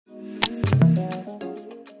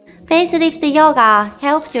Facelift yoga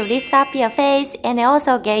helps to lift up your face and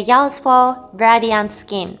also get youthful, radiant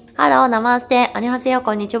skin. Hello, namaste, annyeonghaseyo,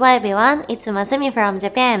 konnichiwa everyone. It's Masumi from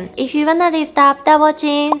Japan. If you wanna lift up double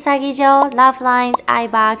chin, saggy jaw, laughlines,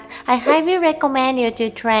 eyebags, I highly recommend you to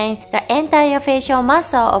train the entire facial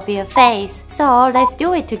muscle of your face. So let's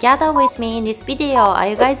do it together with me in this video. Are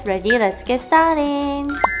you guys ready? Let's get started.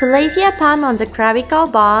 Place your palm on the clavicle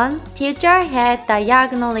bone. Tilt your head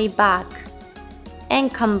diagonally back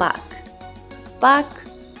and come back, back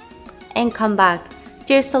and come back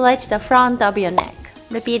to stretch the front of your neck.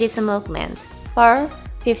 Repeat this movement for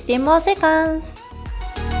 15 more seconds.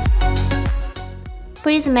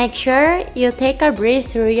 Please make sure you take a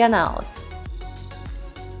breath through your nose.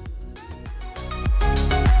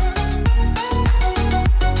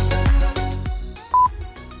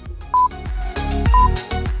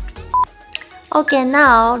 Okay,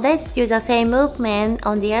 now let's do the same movement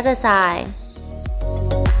on the other side.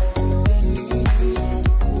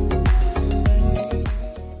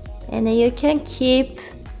 And then you can keep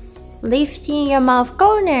lifting your mouth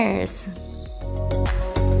corners.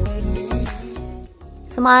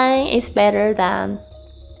 Smiling is better than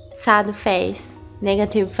sad face,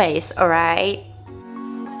 negative face, alright?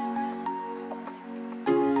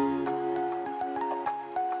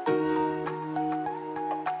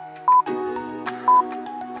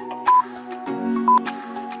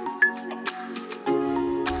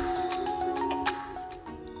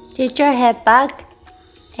 Tilt your head back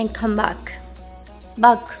and come back,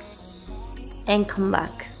 back and come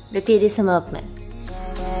back. Repeat this movement.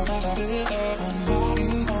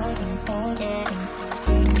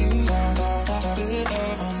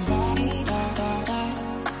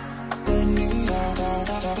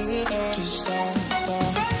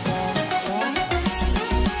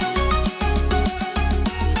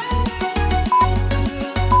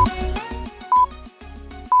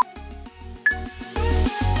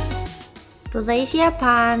 Place your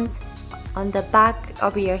palms on the back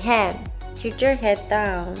of your head. Tilt your head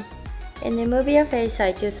down and then move your face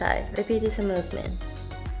side to side. Repeat this movement.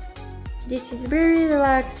 This is very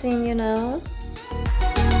relaxing, you know.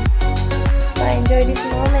 But enjoy this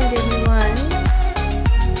moment, everyone.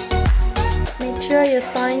 Make sure your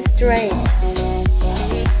spine is straight.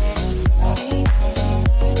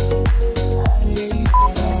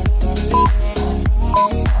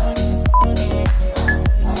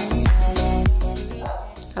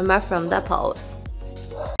 I'm up from the pose.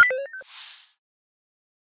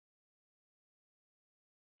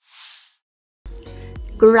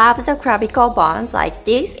 Grab the clavicle bones like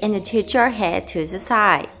this and tilt your head to the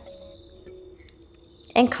side.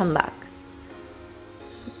 And come back.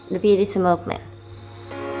 Repeat this movement.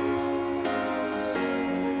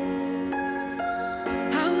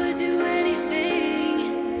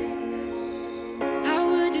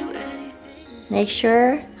 Make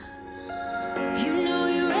sure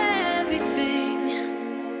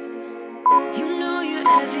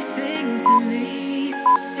everything to me.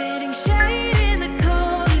 Spitting shade in the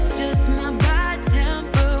cold, it's just my bad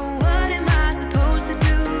temper. What am I supposed to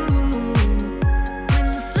do?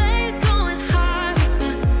 When the flame's going high with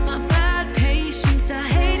my bad patience, I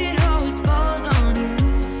hate it always falls on you.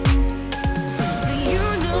 But you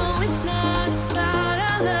know it's not about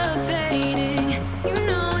our love fading. You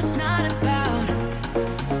know it's not about,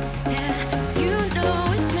 yeah, you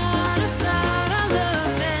know it's not about our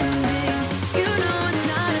love ending. You know it's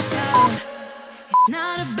not about, it's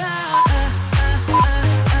not about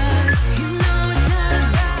us. You know it's not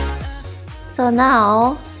about. So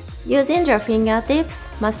now, using your fingertips,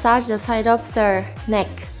 massage the side of the neck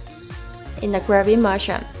in the grabbing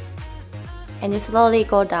motion. And you slowly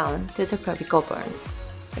go down to the clavicle bones.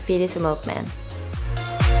 Repeat this movement.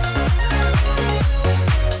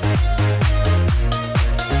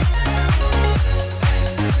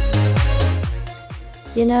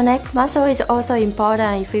 You know, neck muscle is also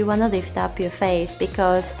important if you want to lift up your face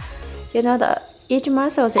because you know that each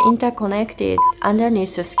muscle is interconnected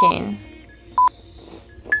underneath the skin.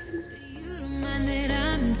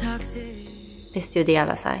 Let's do the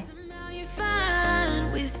other side.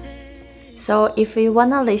 So if you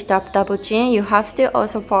want to lift up double chin, you have to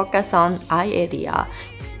also focus on eye area.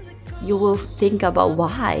 You will think about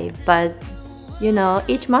why, but you know,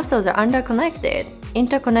 each muscles are interconnected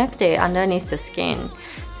underneath the skin.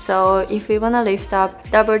 So if you want to lift up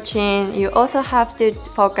double chin, you also have to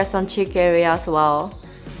focus on cheek area as well.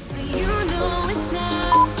 You know it's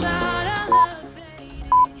not about our love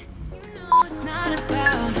fading. You know it's not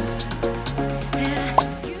about,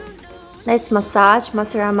 yeah, you know. Let's massage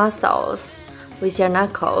muscular muscles with your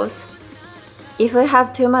knuckles. If you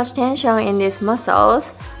have too much tension in these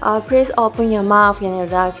muscles, please open your mouth and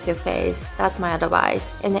relax your face. That's my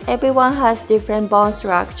advice. And everyone has different bone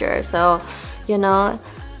structure, so you know,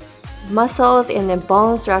 muscles and the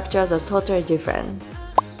bone structures are totally different.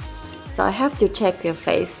 So I have to check your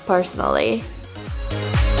face personally.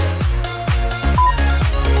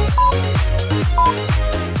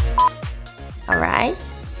 Alright.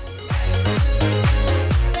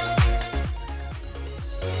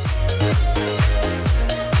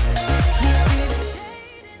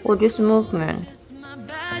 Or this movement. My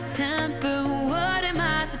bad temper, what am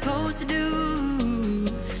I supposed to do?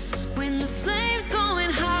 When the flames going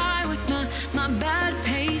high with my bad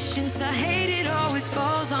patience, I hate it always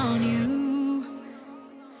falls on you.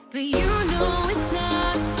 But you know it's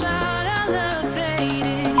not about our love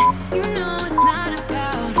fading. You know it's not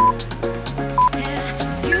about,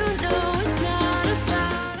 yeah, you know it's not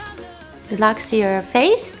about our love. Relax your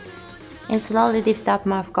face and slowly lift up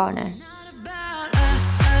mouth corner.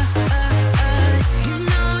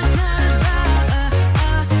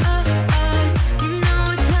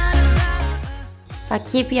 But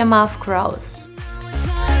keep your mouth closed.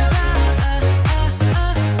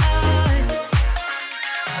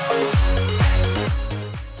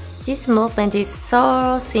 This movement is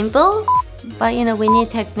so simple, but you know, we need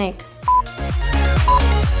techniques.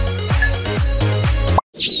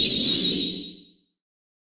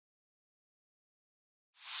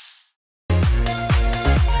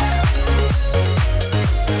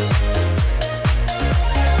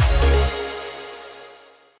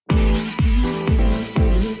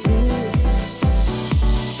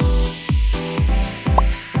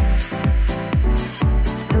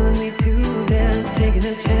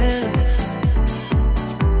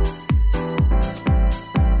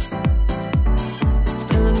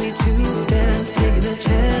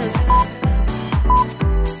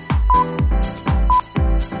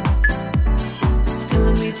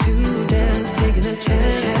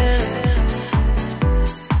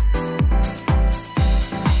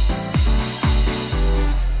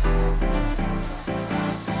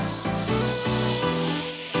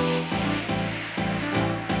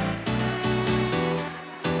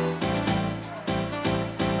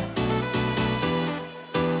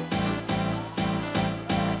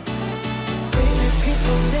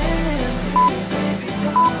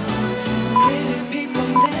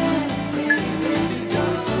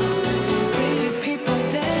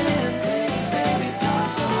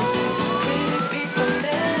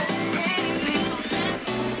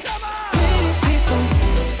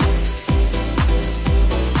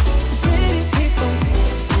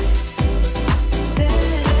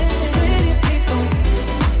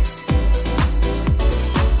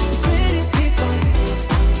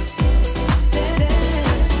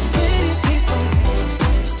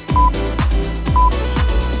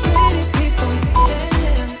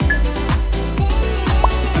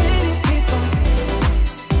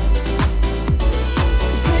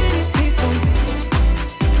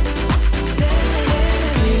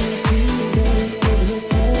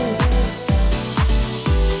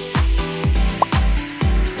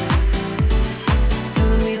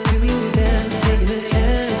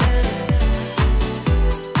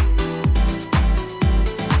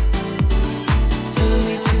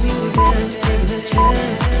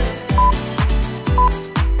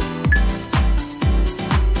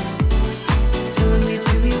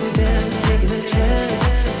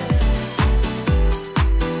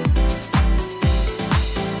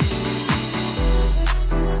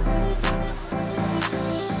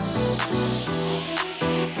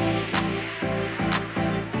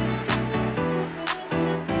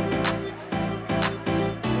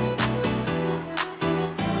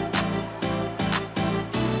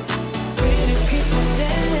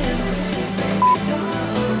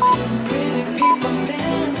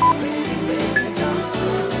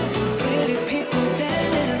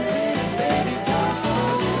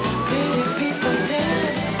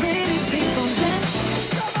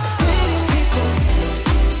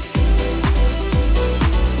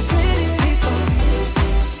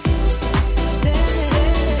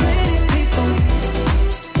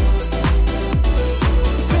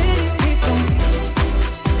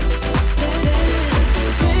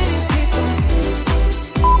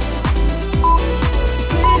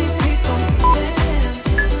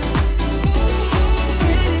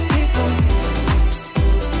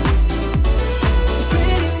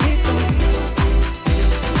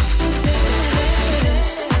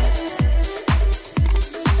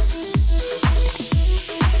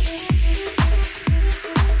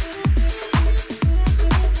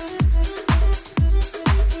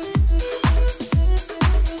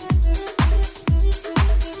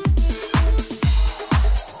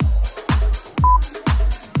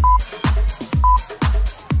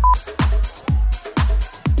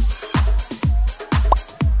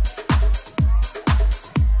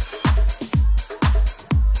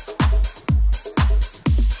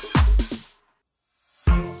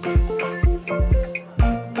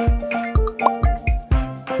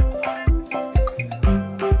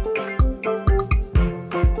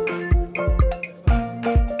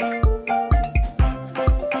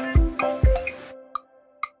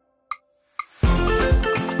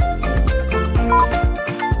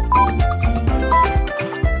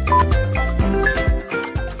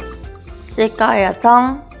 Stick out your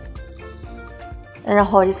tongue and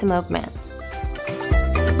hold this movement.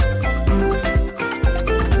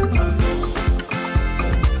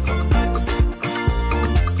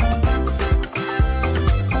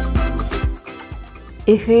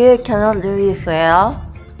 If you cannot do it well,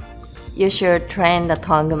 you should train the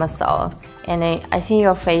tongue muscle, and I think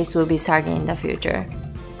your face will be saggy in the future.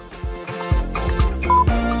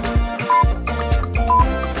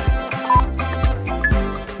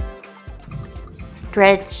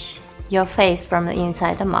 Stretch your face from the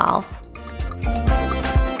inside the mouth.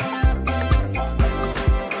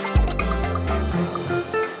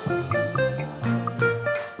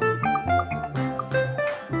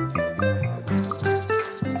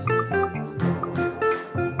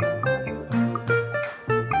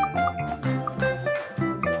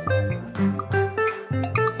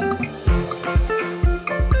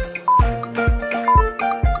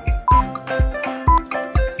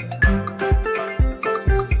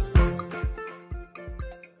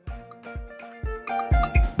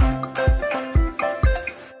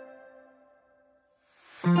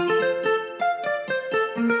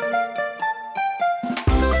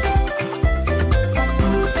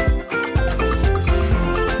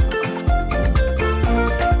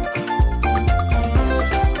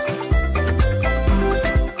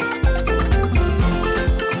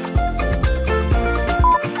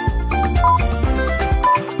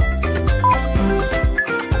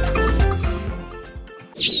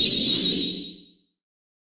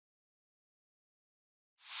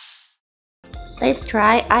 Let's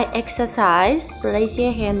try eye exercise. Place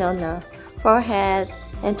your hand on the forehead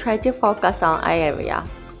and try to focus on eye area.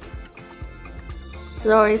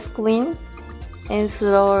 Slowly squint and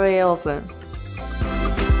slowly open.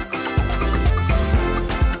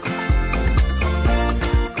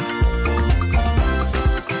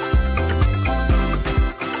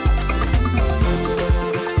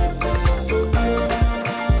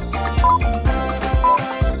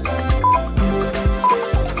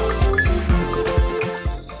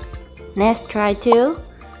 Next, try to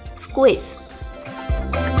squeeze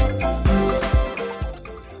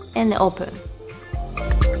and open.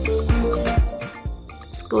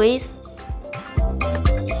 Squeeze,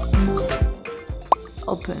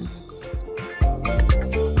 open.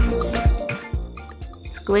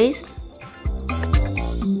 Squeeze,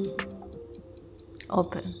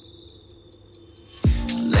 open.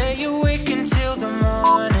 Lay awake until the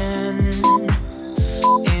morning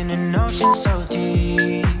in an ocean so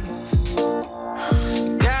deep.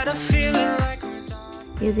 Got a feeling like I'm done.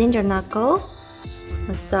 Using the knuckle,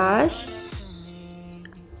 massage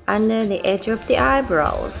under the edge of the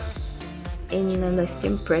eyebrows in a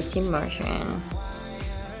lifting pressing motion.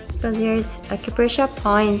 So there's acupressure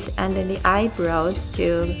points under the eyebrows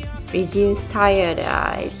to reduce tired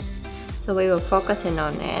eyes. So we will focus in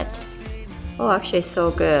on it. Oh, actually it's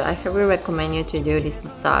so good. I highly recommend you to do this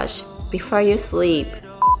massage before you sleep.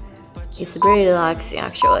 It's very relaxing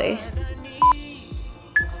actually.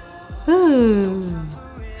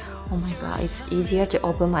 Oh my god, it's easier to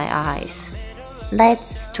open my eyes.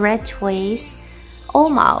 Let's stretch with all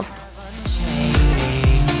mouth.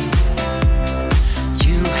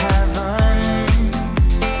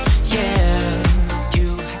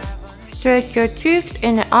 Stretch your cheeks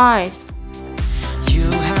and the eyes.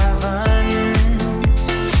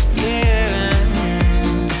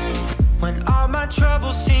 When all my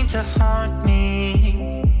troubles seem to haunt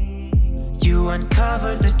me, you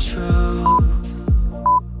uncover the truth.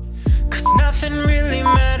 'Cause nothing really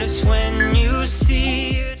matters when you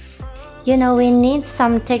see it. You know, we need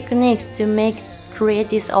some techniques to create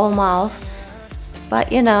this all mouth.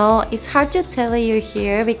 But you know, it's hard to tell you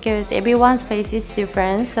here because everyone's face is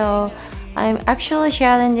different. So I'm actually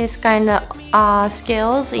sharing this kind of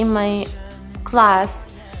skills in my class.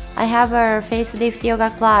 I have a facelift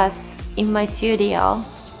yoga class in my studio.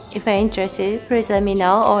 If you're interested, please let me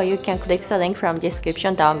know, or you can click the link from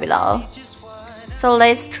description down below. So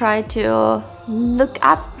let's try to look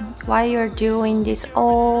up while you're doing this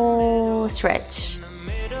all stretch.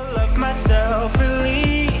 Middle of my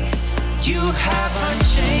self-release, you have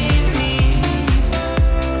unchained me.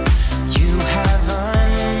 You have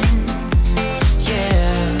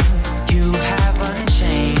you have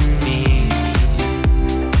unchained me.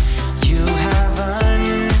 You have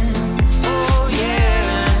oh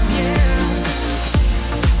yeah.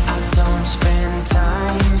 I don't spend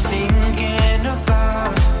time thinking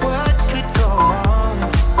about what could go wrong.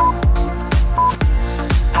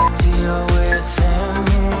 I deal with them.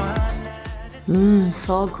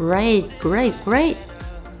 So great.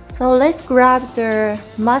 So let's grab the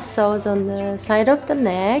muscles on the side of the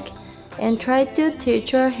neck and try to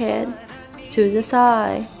tilt your head to the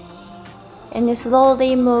side. And then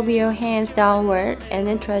slowly move your hands downward and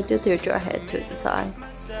then try to tilt your head to the side.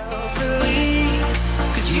 Cause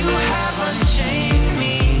you have unchained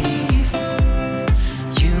me.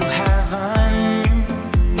 You have unchained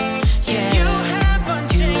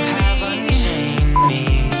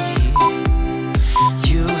me.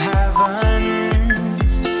 You have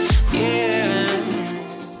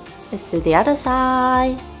Let's do the other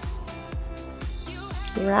side.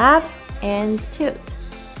 Grab and tilt.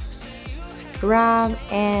 Grab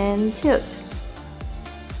and tilt.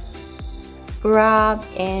 Grab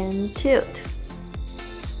and tilt.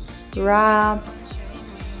 Grab.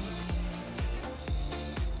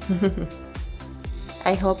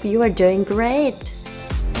 I hope you are doing great.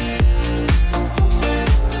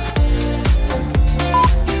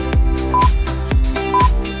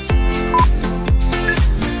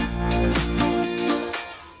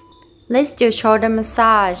 Let's do shoulder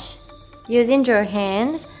massage. Using your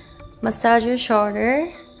hand, massage your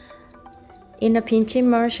shoulder in a pinching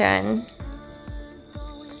motion.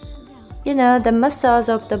 You know, the muscles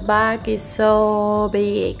of the back is so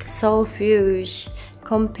big, so huge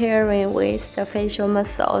comparing with the facial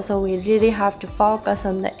muscles, so we really have to focus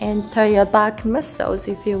on the entire back muscles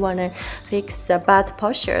if you want to fix the bad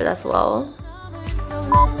posture as well.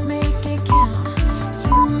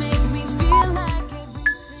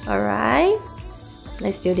 Alright,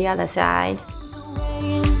 let's do the other side.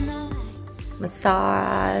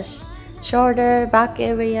 Massage shoulder, back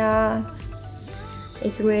area.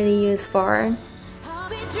 It's really useful.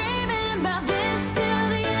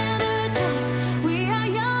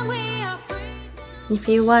 If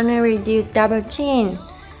you want to reduce double chin,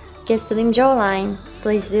 get slim jawline,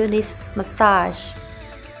 please do this massage.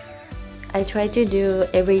 I try to do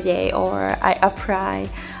every day, or I apply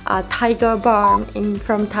a tiger balm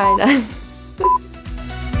from Thailand.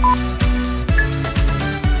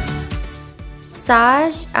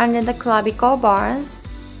 Massage under the clavicle bones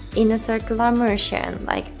in a circular motion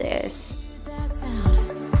like this.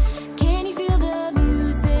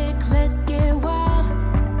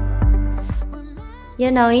 You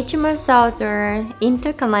know, each muscles are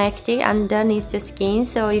interconnected underneath the skin,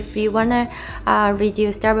 so if you wanna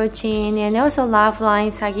reduce double chin and also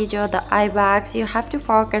laughlines, saggy jaw, the eye bags, you have to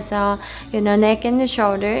focus on, you know, neck and the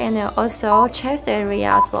shoulder and also chest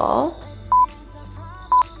area as well.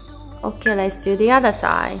 Okay, let's do the other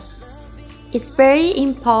side. It's very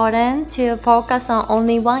important to focus on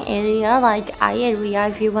only one area, like eye area,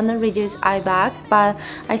 if you want to reduce eye bags, but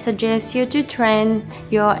I suggest you to train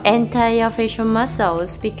your entire facial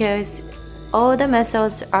muscles because all the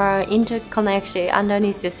muscles are interconnected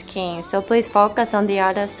underneath the skin, so please focus on the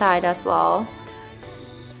other side as well.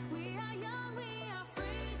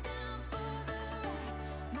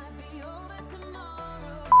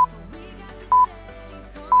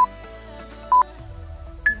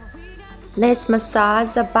 Let's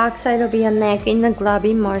massage the back side of your neck in a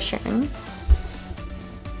grabbing motion.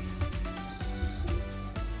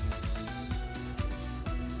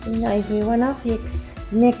 You know, if you wanna fix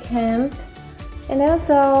neck hem and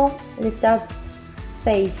also lift up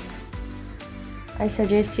face, I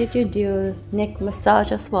suggest you to do neck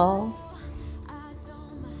massage as well.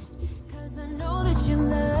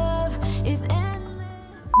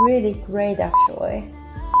 Really great actually.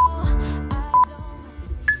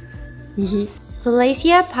 Place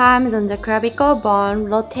your palms on the clavicle bone,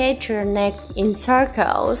 rotate your neck in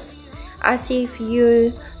circles as if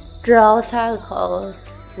you draw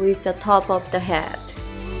circles with the top of the head.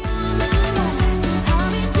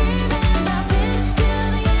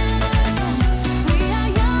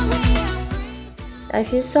 I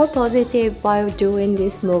feel so positive while doing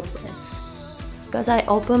these movements because I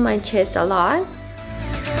open my chest a lot.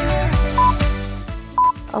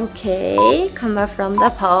 Okay, come back from the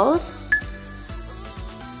pose.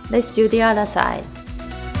 Let's do the other side.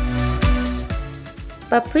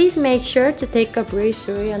 But please make sure to take a breath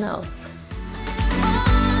through your nose.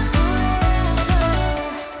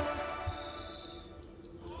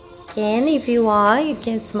 And if you want, you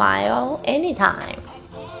can smile anytime.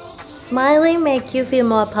 Smiling makes you feel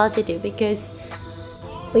more positive because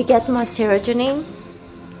we get more serotonin.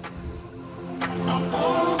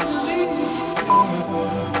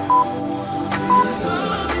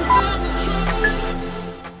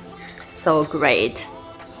 So great.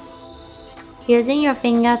 Using your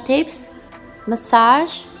fingertips,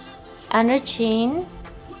 massage under chin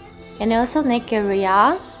and also neck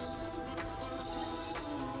area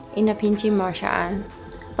in a pinching motion.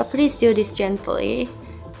 But please do this gently.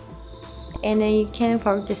 And then you can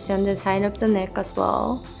focus on the side of the neck as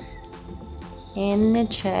well. And the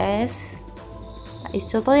chest. It's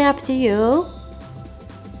totally up to you,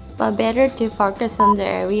 but better to focus on the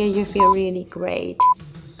area you feel really great.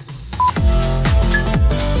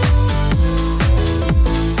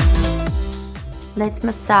 Let's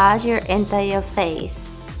massage your entire face.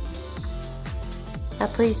 Now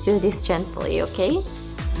please do this gently, okay?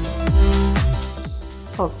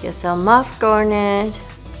 Focus on mouth corner,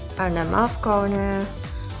 under mouth corner,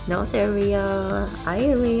 nose area, eye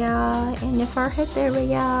area, and the forehead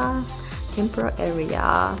area, temporal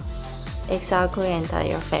area, exactly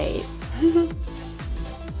entire face.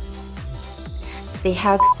 It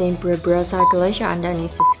helps to improve blood circulation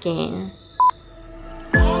underneath the skin.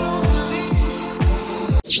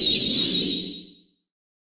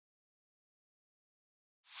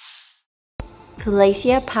 Place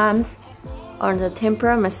your palms on the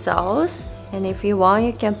temporal muscles, and if you want,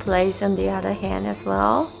 you can place on the other hand as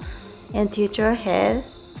well, and tilt your head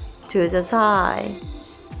to the side.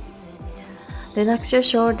 Relax your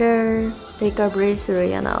shoulder, take a breath through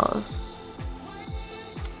your nose.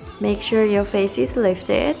 Make sure your face is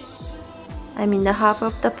lifted. I mean the half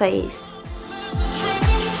of the face.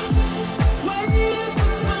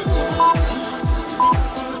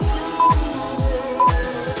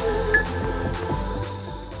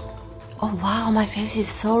 Oh wow, my face is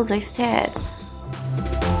so lifted.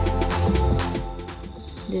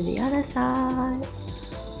 Do the other side.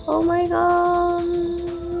 Oh my god.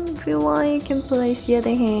 If you want, you can place the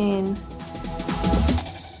other hand.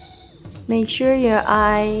 Make sure your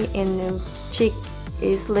eye and cheek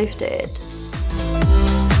is lifted.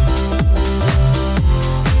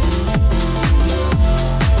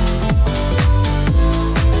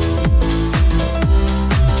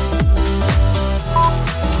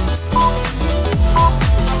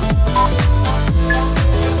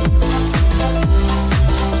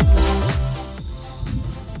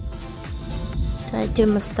 Try to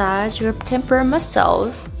massage your temporal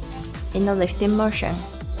muscles in a lifting motion.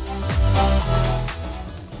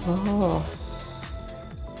 Oh,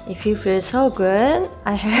 if you feel so good,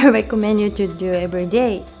 I recommend you to do every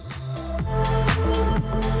day.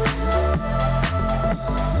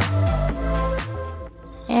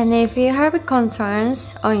 And if you have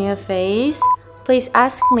concerns on your face, please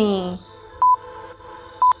ask me.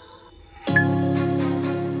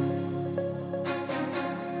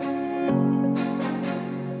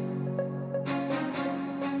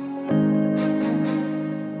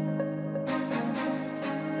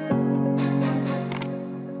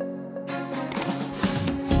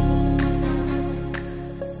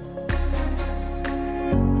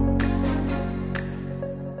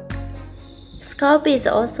 Scalp is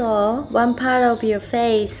also one part of your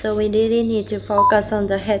face, so we really need to focus on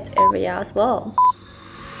the head area as well.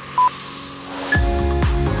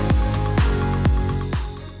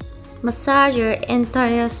 Massage your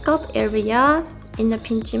entire scalp area in a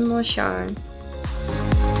pinching motion.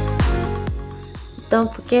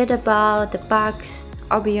 Don't forget about the back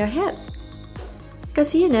of your head,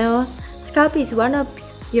 because you know, scalp is one of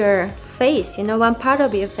your face, you know, one part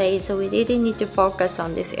of your face, so we really need to focus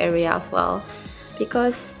on this area as well,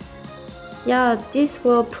 because yeah, this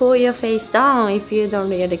will pull your face down if you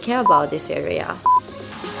don't really care about this area.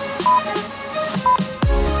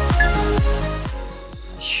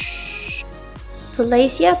 Shh.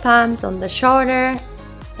 Place your palms on the shoulder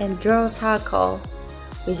and draw a circle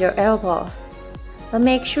with your elbow, but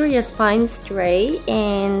make sure your spine is straight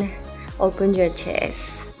and open your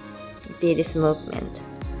chest. Repeat this movement.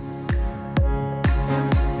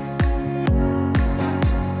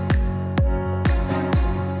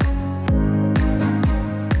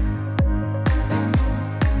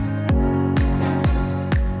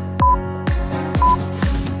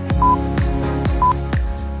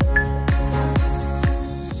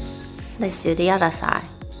 Let's do the other side.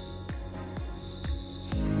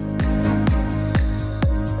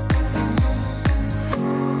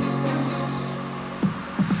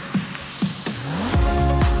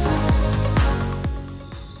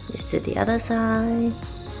 Let's do the other side.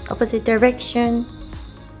 Opposite direction.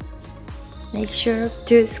 Make sure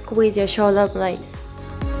to squeeze your shoulder blades.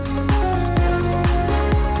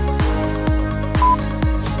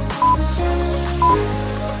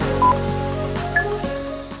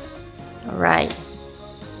 Right.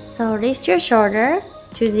 So lift your shoulder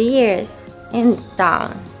to the ears and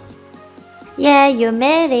down. Yeah, you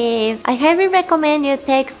made it. I highly recommend you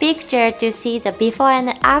take picture to see the before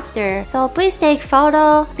and after. So please take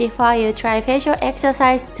photo before you try facial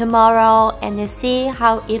exercise tomorrow and you see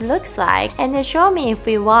how it looks like and show me if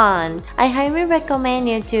you want. I highly recommend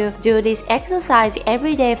you to do this exercise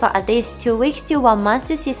every day for at least 2 weeks to 1 month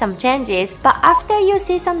to see some changes. But after you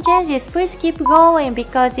see some changes, please keep going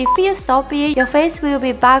because if you stop it, your face will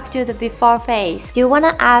be back to the before face. Do you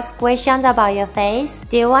wanna ask questions about your face?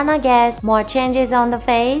 Do you wanna get more changes on the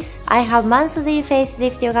face? I have monthly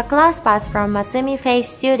facelift yoga class pass from Masumi Face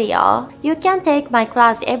Studio. You can take my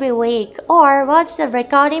class every week or watch the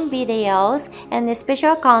recording videos and the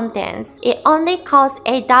special contents. It only costs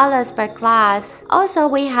 $8 per class. Also,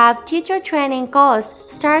 we have teacher training course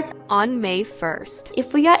starts on May 1st.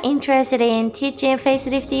 If you are interested in teaching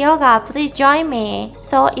facelift yoga, please join me.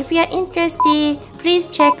 So if you are interested, please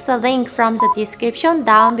check the link from the description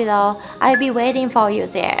down below. I'll be waiting for you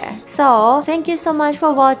there. So thank you so much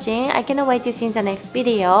for watching. I cannot wait to see you in the next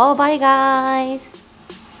video. Bye guys!